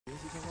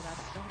先跟大家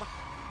打个招呼吧。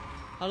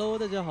Hello，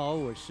 大家好，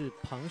我是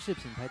庞氏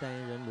品牌代言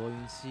人罗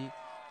云熙。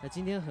那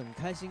今天很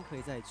开心可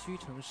以在屈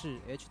臣氏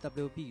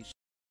HWB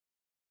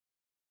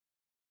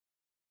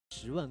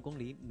 10万公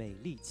里美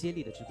丽接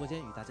力的直播间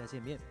与大家见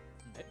面。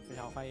非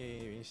常欢迎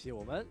云熙，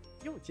我们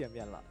又见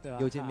面了，对吧？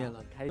又见面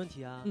了，没问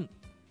题啊。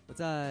我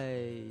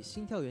在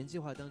心跳源计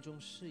划当中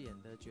饰演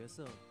的角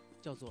色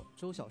叫做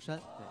周小山。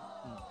对，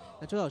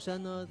那周小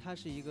山呢，他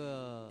是一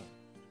个。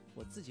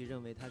我自己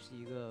认为他是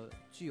一个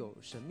具有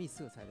神秘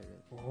色彩的人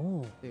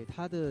哦，对，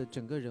他的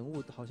整个人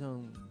物好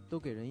像都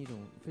给人一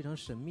种非常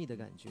神秘的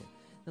感觉。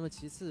那么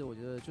其次，我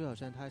觉得周小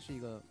山他是一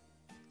个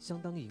相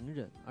当隐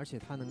忍，而且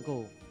他能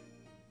够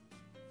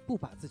不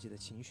把自己的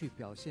情绪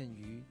表现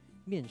于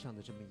面上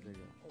的这么一个人。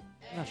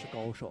那是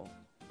高手，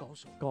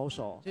高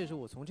手。这也是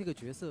我从这个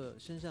角色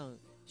身上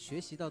学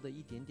习到的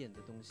一点点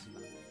的东西。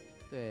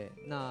对，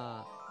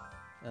那。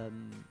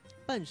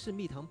办事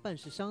蜜糖办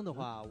事商的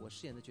话，我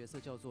饰演的角色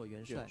叫做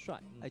元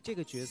帅。哎，这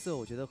个角色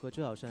我觉得和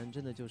周小山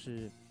真的就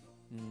是，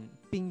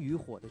冰与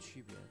火的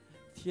区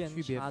别，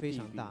区别非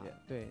常大。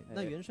对，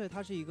那元帅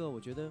他是一个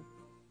我觉得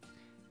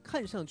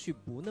看上去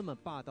不那么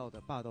霸道的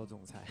霸道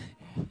总裁，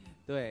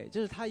对，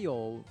就是他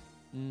有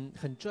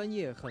很专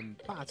业、很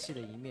霸气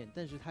的一面，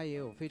但是他也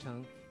有非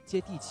常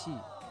接地气、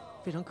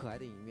非常可爱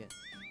的一面。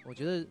我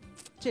觉得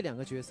这两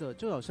个角色，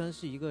周小山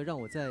是一个让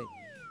我在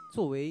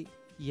作为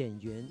演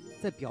员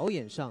在表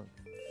演上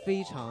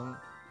非常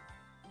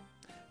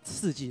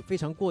刺激、非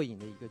常过瘾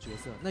的一个角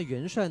色。那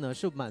元帅呢，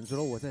是满足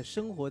了我在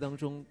生活当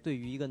中对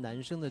于一个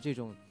男生的这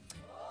种，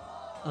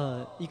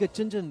一个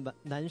真正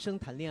男生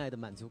谈恋爱的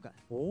满足感。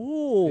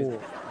哦，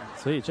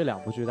所以这两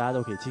部剧大家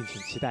都可以敬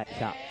请期待一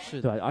下，是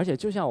的。对，而且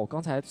就像我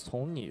刚才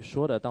从你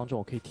说的当中，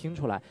我可以听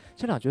出来，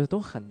这两角色都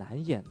很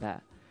难演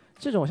的。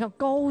这种像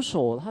高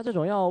手，他这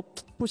种要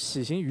不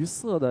喜形于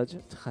色的，就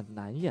很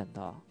难演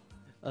的。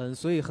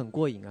所以很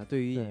过瘾啊！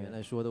对于演员来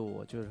说的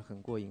我就是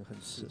很过瘾，很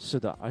是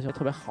的，而且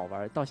特别好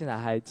玩，到现在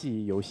还记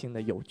忆犹新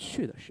的有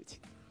趣的事情。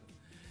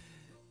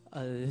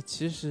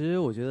其实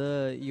我觉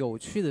得有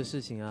趣的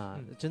事情啊，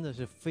真的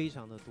是非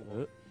常的多，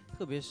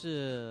特别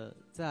是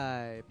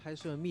在拍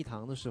摄《蜜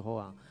糖》的时候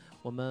啊，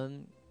我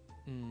们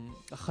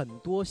很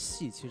多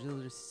戏其实都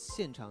是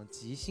现场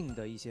即兴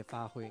的一些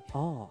发挥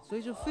哦，所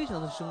以就非常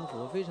的生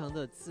活，非常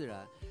的自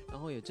然，然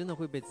后也真的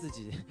会被自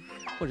己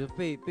或者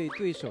被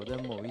对手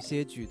的某一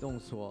些举动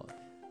所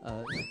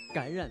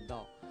感染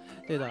到，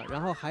对的。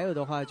然后还有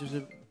的话就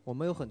是我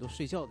们有很多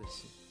睡觉的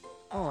戏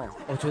哦，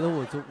我觉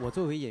得我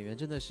作为演员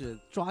真的是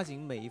抓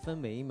紧每一分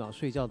每一秒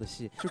睡觉的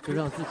戏，就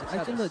让自己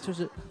真的就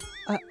是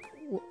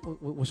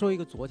我说一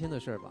个昨天的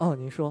事儿吧。哦，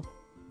您说，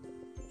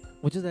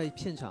我就在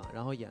片场，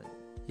然后演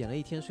了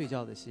一天睡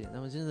觉的戏，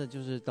那么真的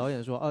就是导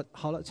演说，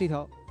好了，这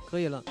条可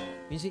以了，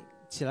明星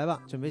起来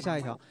吧，准备下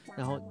一条，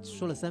然后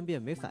说了3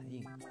遍没反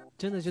应，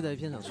真的就在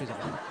片场睡着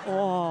了。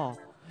哇，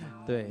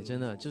对，真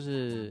的就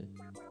是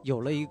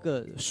有了一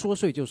个说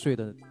睡就睡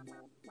的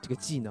这个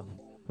技能，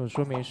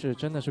说明是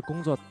真的是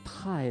工作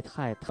太。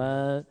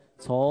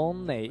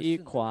从哪一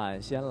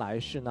款先来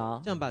试呢？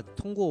这样吧，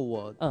通过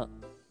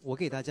我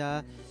给大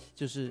家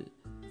就是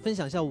分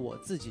享一下我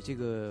自己这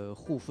个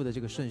护肤的这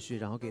个顺序，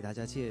然后给大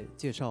家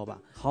介绍吧。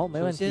好，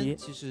没问题。首先，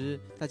其实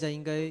大家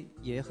应该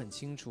也很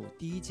清楚，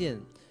第一件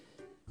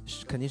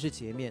肯定是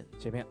洁面，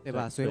对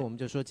吧？所以我们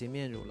就说洁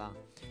面乳啦。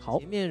好，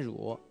洁面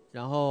乳，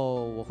然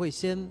后我会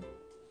先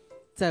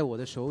在我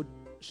的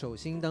手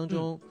心当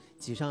中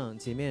挤上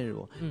洁面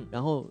乳，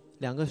然后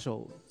2个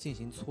手进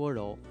行搓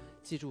揉，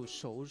记住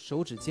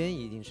手指尖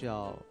一定是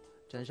要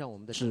沾上我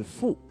们的指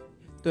腹。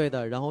对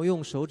的，然后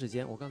用手指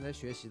尖，我刚才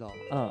学习到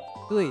了，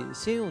对，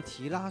先用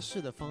提拉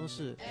式的方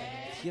式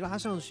提拉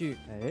上去，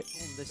从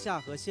我们的下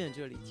颌线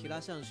这里提拉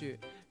上去，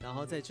然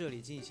后在这里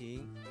进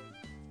行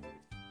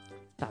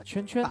打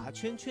圈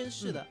圈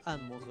式的按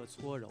摩和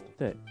搓揉。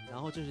对，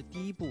然后这是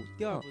第一步，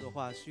第二步的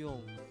话是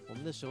用我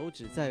们的手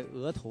指在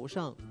额头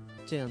上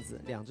这样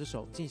子，2只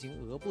手进行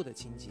额部的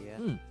清洁。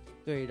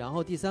对，然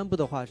后第3步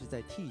的话是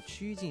在T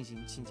区进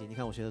行清洁，你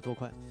看我学得多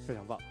快，非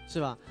常棒，是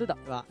吧？是的，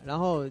是吧？然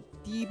后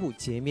第一步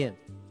洁面，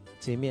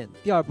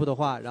第2步的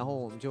话，然后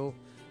我们就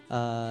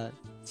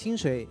清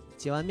水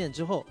洁完面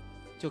之后，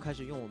就开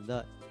始用我们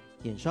的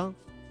眼霜。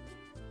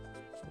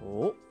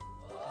哦，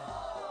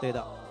对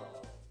的，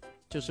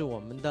就是我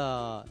们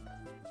的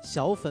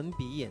小粉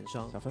笔眼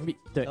霜，小粉笔，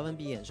对，小粉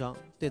笔眼霜，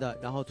对的。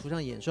然后涂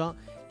上眼霜，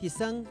第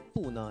3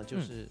步呢，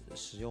就是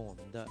使用我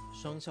们的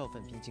双效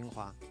粉瓶精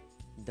华，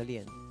你的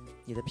脸。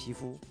你的皮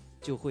肤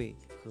就会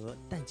和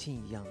蛋清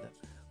一样的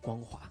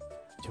光滑，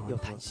就有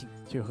弹性，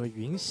就和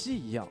云溪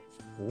一样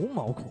无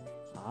毛孔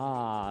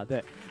啊！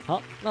对，好，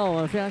那我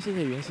们非常谢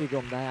谢云溪给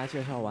我们大家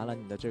介绍完了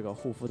你的这个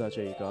护肤的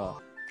这个。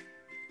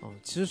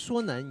其实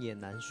说难也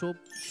难，说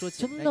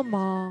真的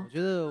吗？我觉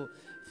得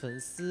粉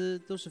丝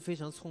都是非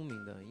常聪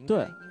明的，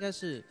应该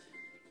是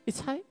一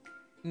猜，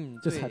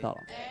就猜到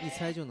了，一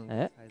猜就能。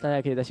大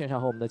家可以在线上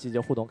和我们的季节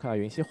互动，看看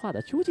云溪画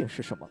的究竟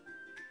是什么。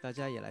大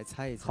家也来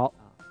猜一猜。好。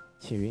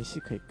请云溪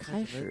可以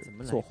开始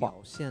作画。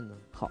表现呢？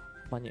好，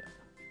帮你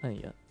摁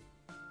一摁。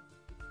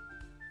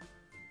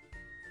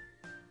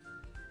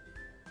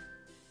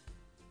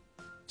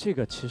这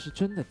个其实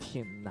真的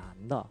挺难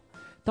的。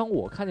当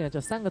我看见这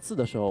3个字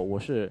的时候，我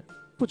是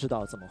不知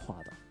道怎么画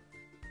的。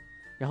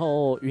然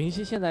后云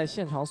溪现在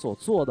现场所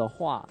做的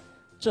画，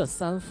这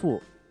3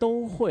幅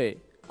都会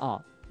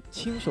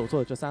亲手做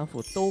的这3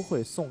幅都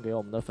会送给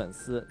我们的粉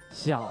丝。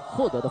想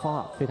获得的方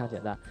法非常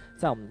简单，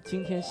在我们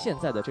今天现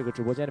在的这个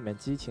直播间里面，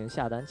激情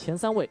下单前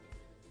3位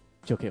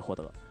就可以获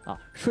得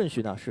顺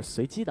序呢是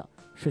随机的，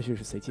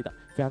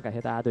非常感谢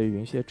大家对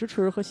云溪的支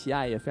持和喜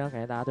爱，也非常感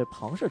谢大家对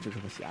庞氏的支持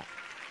和喜爱。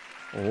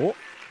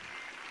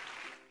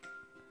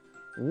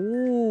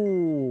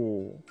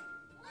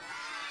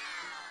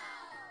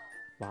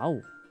哇哦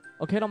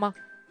 ，OK 了吗？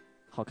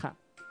好看。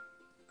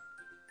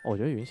我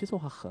觉得云溪作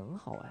画很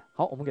好哎。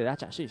好，我们给大家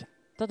展示一下。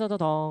当当当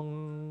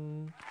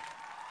当！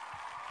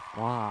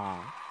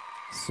哇，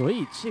所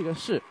以这个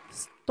是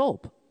stop。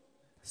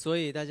所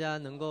以大家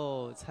能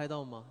够猜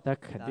到吗？大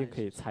家肯定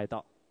可以猜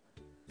到，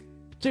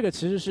这个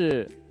其实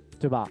是，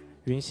对吧？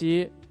云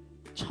溪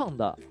唱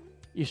的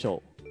一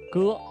首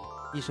歌，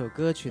一首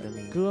歌曲的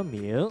名字。歌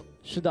名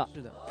是的，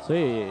是的。所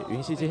以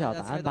云溪揭晓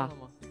答案吧。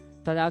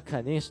大家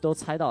肯定是都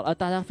猜到了，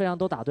大家非常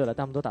都答对了，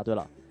弹幕都答对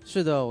了。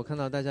是的，我看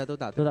到大家都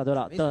答对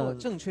了。没错，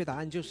正确答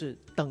案就是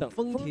等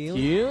风停。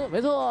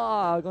没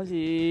错，恭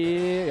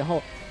喜。然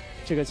后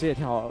这个其实也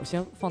挺好，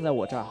先放在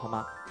我这儿好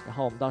吗？然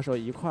后我们到时候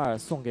一块儿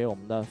送给我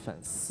们的粉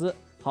丝。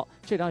好，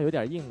这张有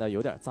点硬的，有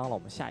点脏了，我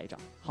们下一张。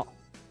好，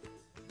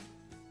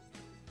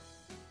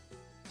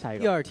下一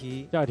个。第二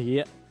题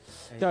，1、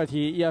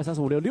2、3、4、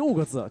5、6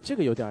个字，这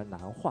个有点难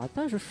画，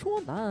但是说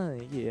难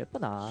也不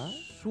难，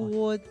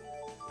说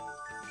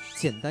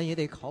简单也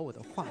得考我的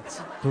画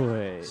技，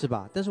对，是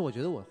吧？但是我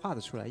觉得我画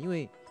得出来，因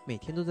为每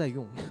天都在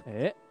用。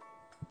哎，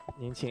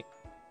您请。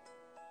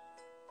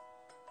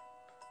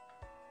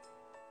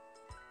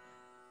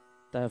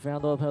但非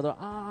常多的朋友都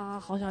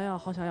好想要，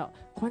好想要。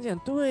关键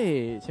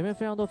对，前面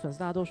非常多粉丝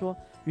大家都说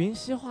云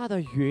溪画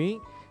的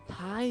云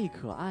太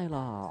可爱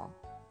了。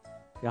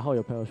然后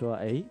有朋友说，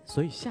哎，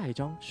所以下一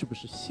张是不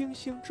是星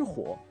星之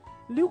火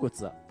？6个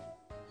字，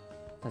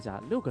大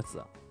家6个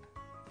字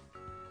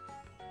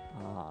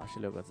是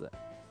6个字。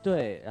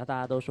对，然后大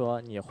家都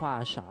说你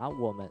画啥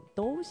我们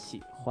都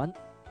喜欢。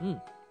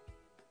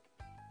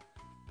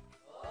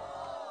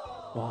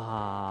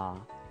哇。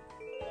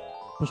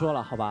不说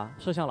了，好吧。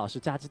摄像老师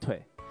夹鸡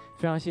腿，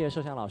非常谢谢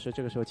摄像老师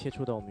这个时候切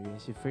出的我们云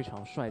溪非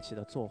常帅气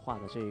的作画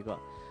的这一个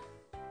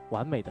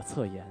完美的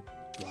侧颜。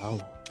哇哦！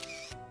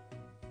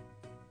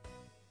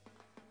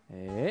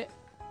哎，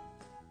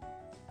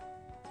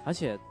而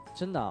且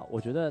真的，我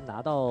觉得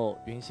拿到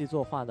云溪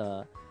作画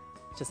的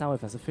这3位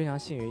粉丝非常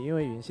幸运，因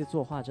为云溪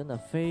作画真的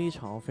非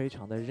常非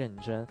常的认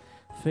真，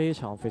非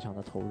常非常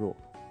的投入。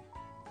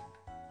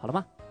好了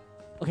吗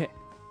 ？OK。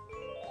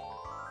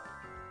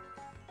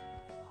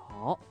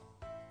好。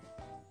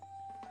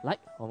来，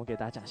我们给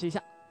大家展示一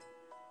下，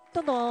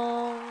噔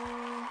噔，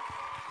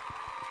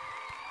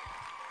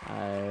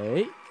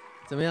哎，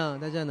怎么样？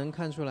大家能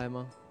看出来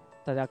吗？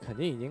大家肯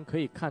定已经可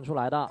以看出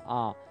来的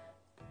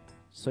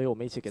所以我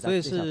们一起给大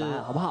家揭晓答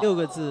案，好不好？6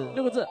个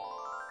字，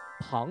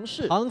庞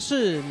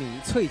氏米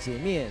脆截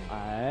面。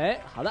哎，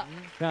好的，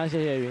非常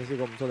谢谢云溪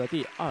给我们做的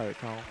第2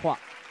张画。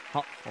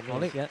好，我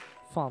们先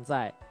放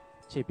在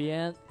这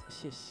边，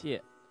谢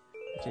谢。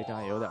这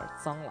张也有点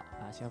脏了，把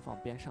它先放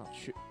边上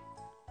去。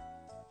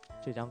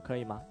这张可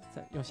以吗？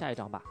再用下一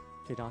张吧。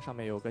这张上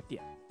面有个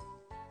点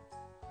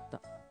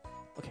的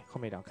 ，OK， 后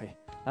面一张可以。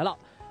来了，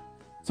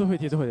最后一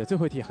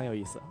题很有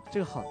意思，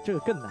这个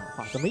更难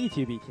画，怎么一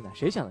题比一题难？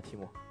谁想的题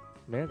目？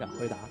没人敢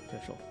回答，这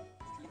手。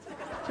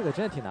这个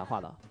真的挺难画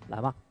的，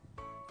来吧。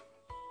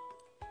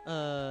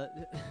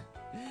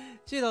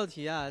这道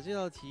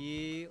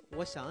题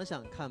我想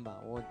想看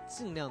吧，我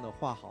尽量的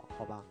画好，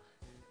好吧？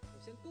我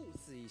先构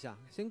思一下，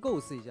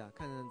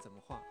看看怎么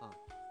画啊。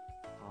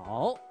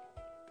好。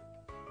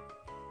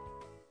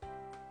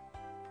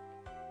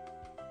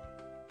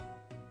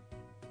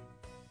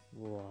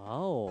哇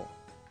哦！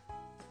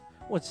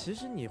其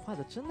实你画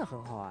的真的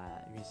很好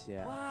哎，云溪，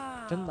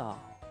真的，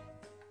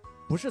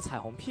不是彩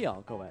虹屁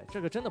各位，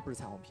这个真的不是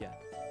彩虹屁。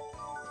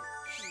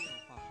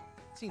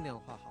尽量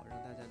画好，让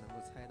大家能够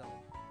猜到，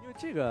因为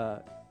这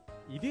个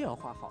一定要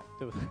画好，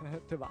对不对？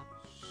对吧？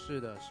是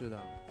的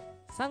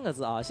，3个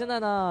字现在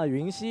呢，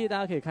云溪大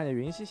家可以看见，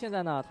云溪现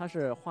在呢，他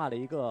是画了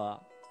一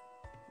个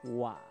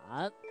碗，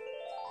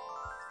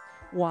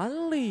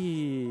碗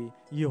里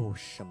有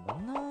什么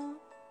呢？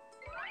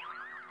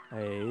哎，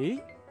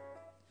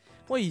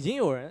已经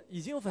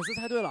有粉丝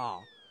猜对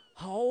了，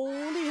好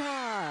厉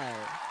害，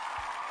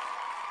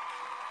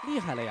厉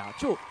害了呀！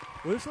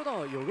我就说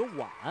到有个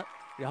碗，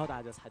然后大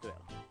家就猜对了。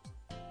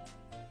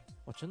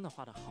真的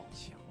画的好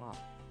强啊！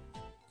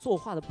作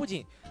画的不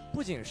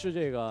仅是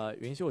这个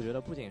云溪，我觉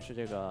得不仅是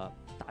这个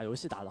打游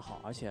戏打得好，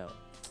而且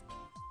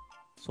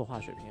作画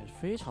水平也是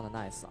非常的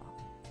nice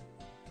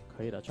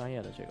可以的，专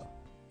业的这个。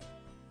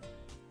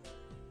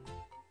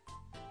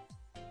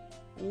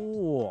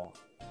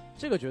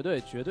这个绝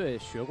对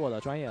学过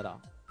的，专业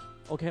的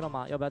 ，OK 了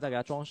吗？要不要再给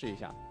大家装饰一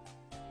下？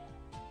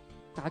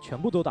大家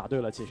全部都答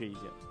对了，其实已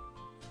经，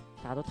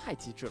大家都太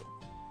机智了。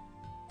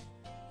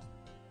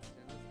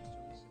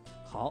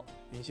好，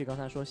云溪刚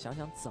才说想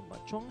想怎么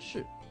装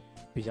饰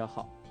比较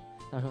好，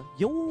他说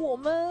有我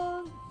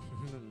们。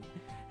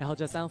然后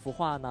这3幅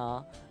画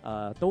呢，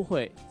都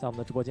会在我们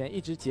的直播间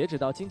一直截止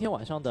到今天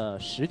晚上的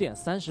10点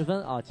30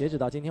分啊，截止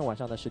到今天晚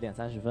上的10点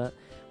30分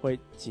会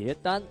结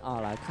单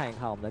啊，来看一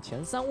看我们的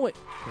前3位。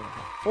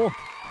哦，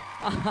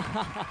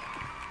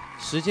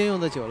时间用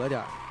的久了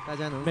点儿，大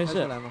家能猜出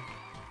来吗？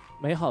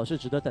美好是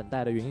值得等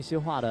待的，云溪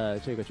画的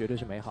这个绝对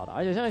是美好的，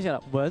而且上面写了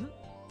闻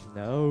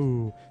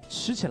 ，no，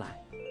 吃起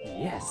来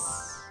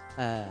 ，yes，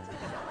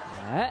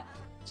 哎，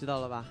知道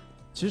了吧？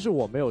其实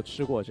我没有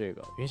吃过这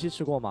个，云溪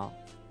吃过吗？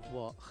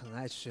我很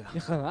爱吃啊。你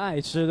很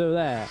爱吃，对不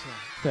对？是啊。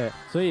对，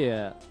所以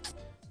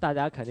大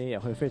家肯定也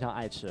会非常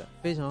爱吃，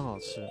非常好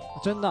吃，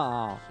真的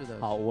啊。是的。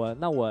好，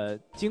那我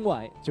今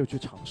晚就去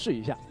尝试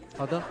一下。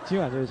好的，今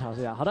晚就去尝试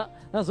一下。好的，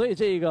那所以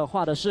这一个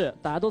画的是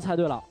大家都猜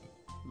对了，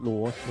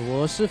螺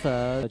蛳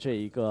粉这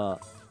一个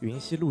云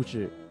溪录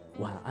制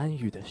晚安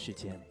语的时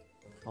间。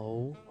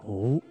哦，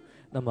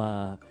那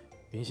么。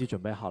云溪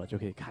准备好了就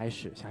可以开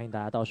始，相信大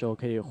家到时候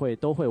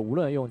都会无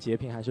论用截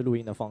屏还是录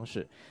音的方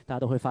式，大家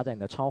都会发在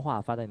你的超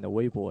话，发在你的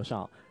微博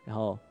上，然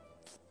后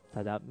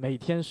大家每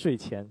天睡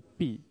前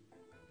必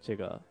这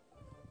个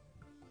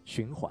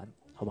循环，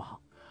好不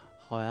好？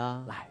好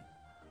呀，来，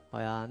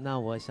好呀，那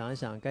我想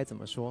想该怎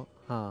么说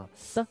啊？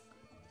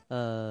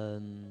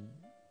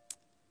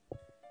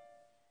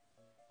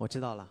我知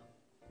道了，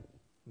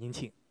您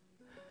请。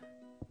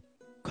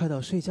快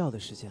到睡觉的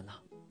时间了，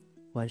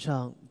晚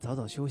上早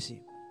早休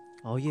息。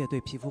熬夜对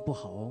皮肤不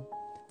好哦，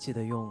记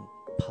得用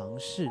旁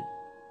氏，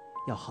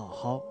要好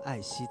好爱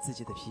惜自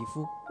己的皮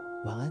肤。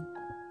晚安。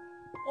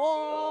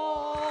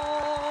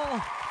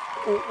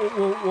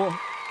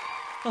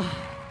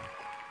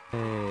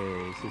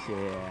谢谢。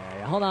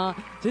然后呢，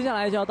接下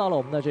来就要到了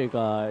我们的这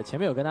个前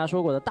面有跟大家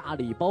说过的大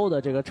礼包的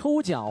这个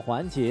抽奖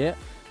环节。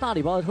大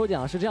礼包的抽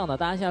奖是这样的，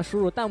大家现在输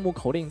入弹幕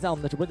口令，在我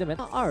们的直播间里面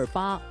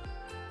28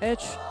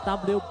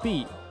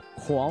 HWB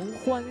狂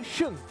欢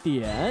盛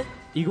典。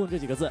一共这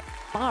几个字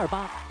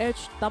，828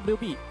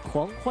 HWB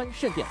狂欢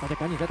盛典，大家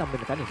赶紧在弹幕里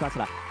面赶紧刷起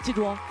来，记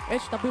住哦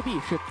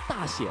 ，HWB 是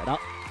大写的，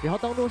然后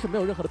当中是没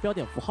有任何的标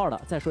点符号的。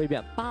再说一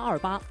遍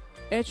，828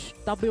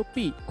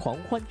 HWB 狂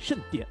欢盛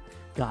典，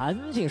赶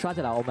紧刷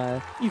起来，我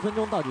们1分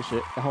钟倒计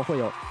时，然后会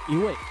有一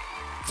位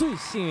最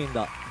幸运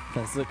的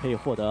粉丝可以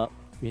获得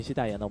云溪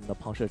代言的我们的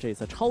庞氏这一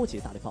次超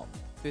级大礼包。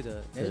对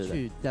的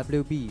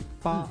 ，HWB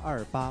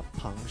 828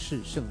庞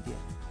氏盛典。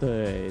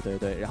对，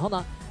然后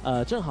呢，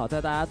正好在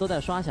大家都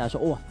在刷起来的时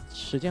候，哇，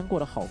时间过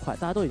得好快，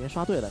大家都已经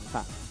刷对了，你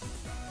看，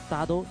大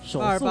家都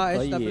手速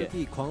可以。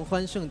HWB 狂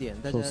欢盛典，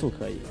大家手速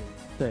可以，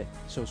对，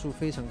手速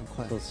非常的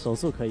快，手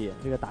速可以，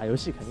这个打游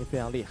戏肯定非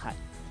常厉害，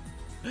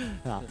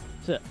啊，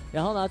是。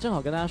然后呢，正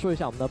好跟大家说一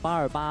下，我们的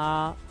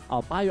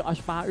8月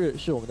28日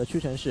是我们的屈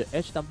臣氏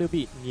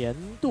HWB 年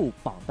度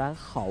榜单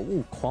好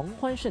物狂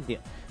欢盛典，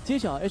揭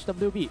晓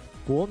HWB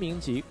国民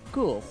级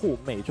各户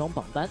美妆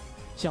榜单。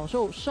享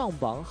受上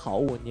榜好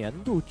物年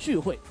度聚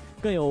会，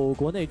更有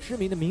国内知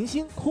名的明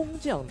星空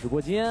降直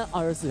播间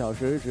，24小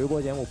时直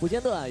播节目不间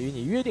断，与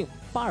你约定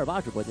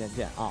828直播间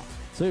见啊！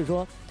所以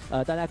说，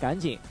大家赶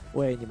紧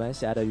为你们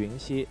喜爱的云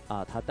溪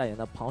啊，他代言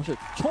的庞氏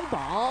冲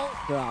榜，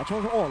对吧？冲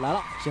哦，来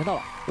了，时间到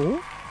了哦，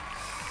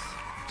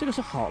这个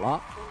是好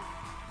了，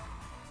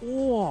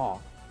哇！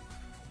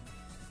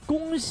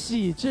恭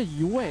喜这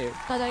一位，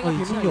大家应该屏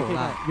幕上有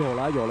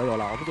了，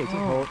我们给镜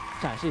头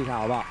展示一下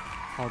好不好？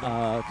好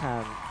的，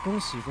看，恭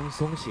喜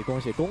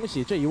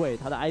这一位，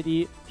他的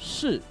ID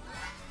是，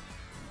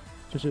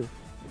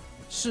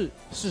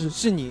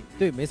是你，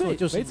对，没错，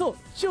就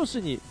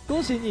是你，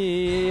恭喜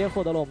你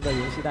获得了我们的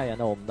云溪代言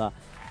的我们的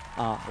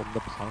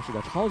庞氏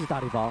的超级大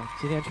礼包。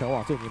今天全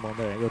网最柠檬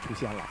的人又出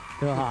现了，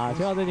对吧？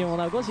全网最柠檬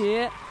的，恭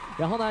喜！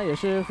然后呢，也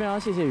是非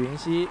常谢谢云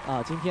溪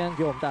啊，今天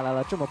给我们带来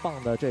了这么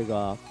棒的这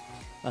个。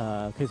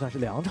可以算是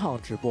2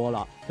场直播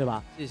了，对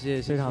吧？谢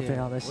谢，非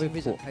常的辛苦，我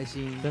也非常开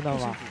心，真的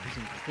吗？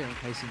非常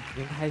开心，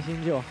您开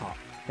心就好。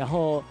然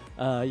后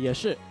也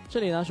是这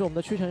里呢是我们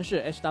的屈臣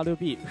氏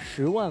HWB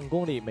 10万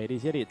公里美丽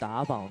接力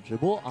打榜直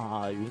播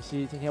啊，云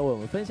溪今天为我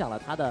们分享了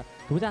他的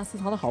独家私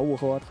藏的好物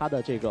和他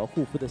的这个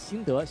护肤的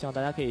心得，希望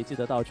大家可以记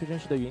得到屈臣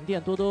氏的云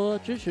店多多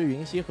支持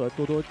云溪和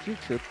多多支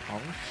持庞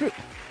氏。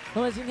那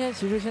么今天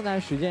其实现在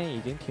时间已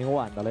经挺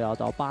晚的了，要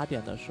到8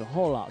点的时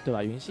候了，对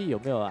吧？云溪有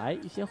没有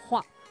一些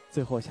话？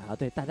最后想要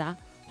对大家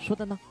说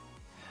的呢？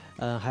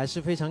还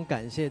是非常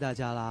感谢大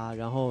家啦。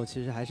然后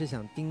其实还是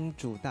想叮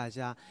嘱大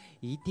家，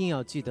一定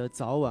要记得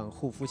早晚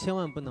护肤，千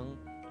万不能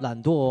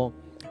懒惰哦。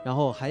然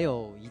后还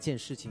有一件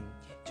事情，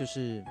就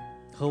是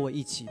和我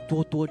一起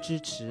多多支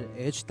持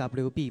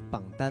HWB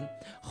榜单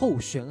候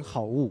选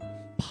好物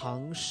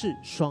庞氏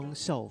双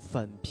效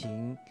粉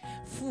瓶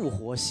复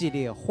活系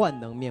列焕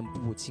能面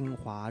部精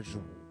华乳。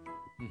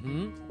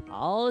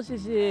好，谢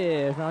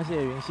谢，非常谢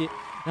谢云溪。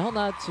然后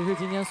呢，其实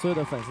今天所有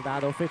的粉丝大家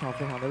都非常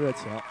的热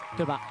情，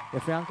对吧？也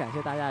非常感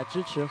谢大家的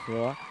支持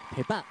和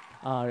陪伴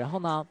啊。然后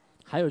呢，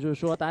还有就是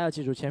说，大家要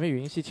记住，前面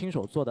云溪亲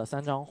手做的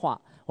3张画，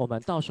我们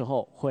到时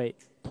候会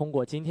通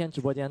过今天直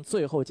播间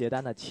最后结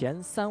单的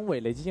前3位，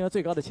累计金额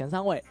最高的前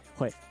3位，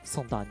会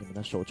送到你们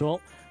的手中。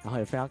然后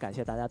也非常感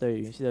谢大家对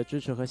云溪的支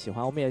持和喜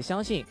欢，我们也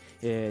相信，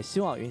也希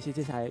望云溪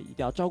接下来一定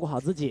要照顾好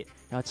自己，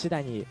然后期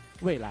待你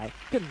未来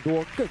更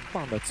多更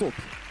棒的作品。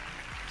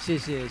谢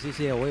谢谢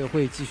谢，我也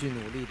会继续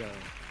努力的。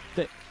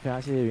对，非常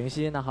谢谢云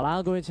溪。那好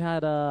啦，各位亲爱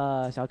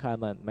的小可爱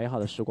们，美好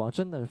的时光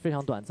真的是非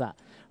常短暂，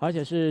而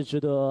且是值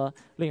得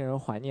令人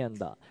怀念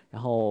的。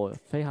然后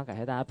非常感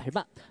谢大家陪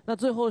伴。那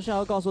最后是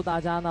要告诉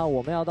大家呢，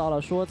我们要到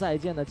了说再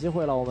见的机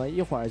会了。我们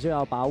一会儿就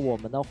要把我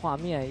们的画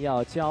面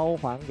要交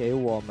还给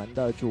我们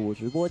的主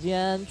直播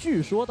间，据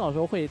说到时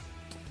候会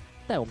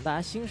带我们大家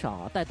欣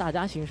赏啊，带大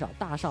家欣赏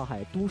大上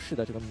海都市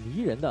的这个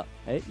迷人的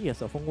夜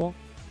色风光。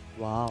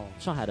哇哦，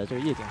上海的这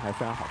个夜景还是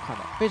非常好看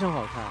的，非常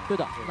好看。对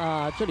的，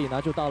那这里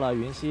呢就到了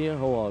云溪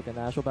和我跟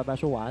大家说拜拜、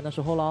说晚安的时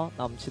候喽。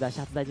那我们期待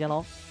下次再见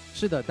喽。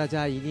是的，大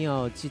家一定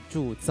要记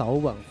住早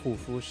晚护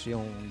肤，使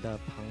用我们的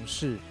庞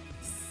氏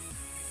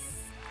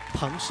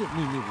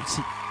秘密武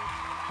器，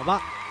好吧？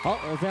好，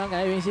非常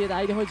感谢云溪，大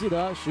家一定会记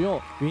得使用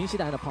云溪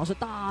代言的庞氏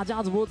大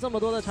家族这么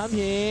多的产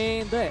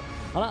品。对，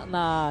好了，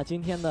那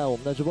今天的我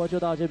们的直播就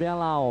到这边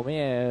了，我们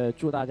也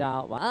祝大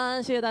家晚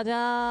安，谢谢大家，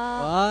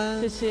晚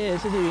安，谢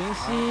谢云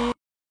溪。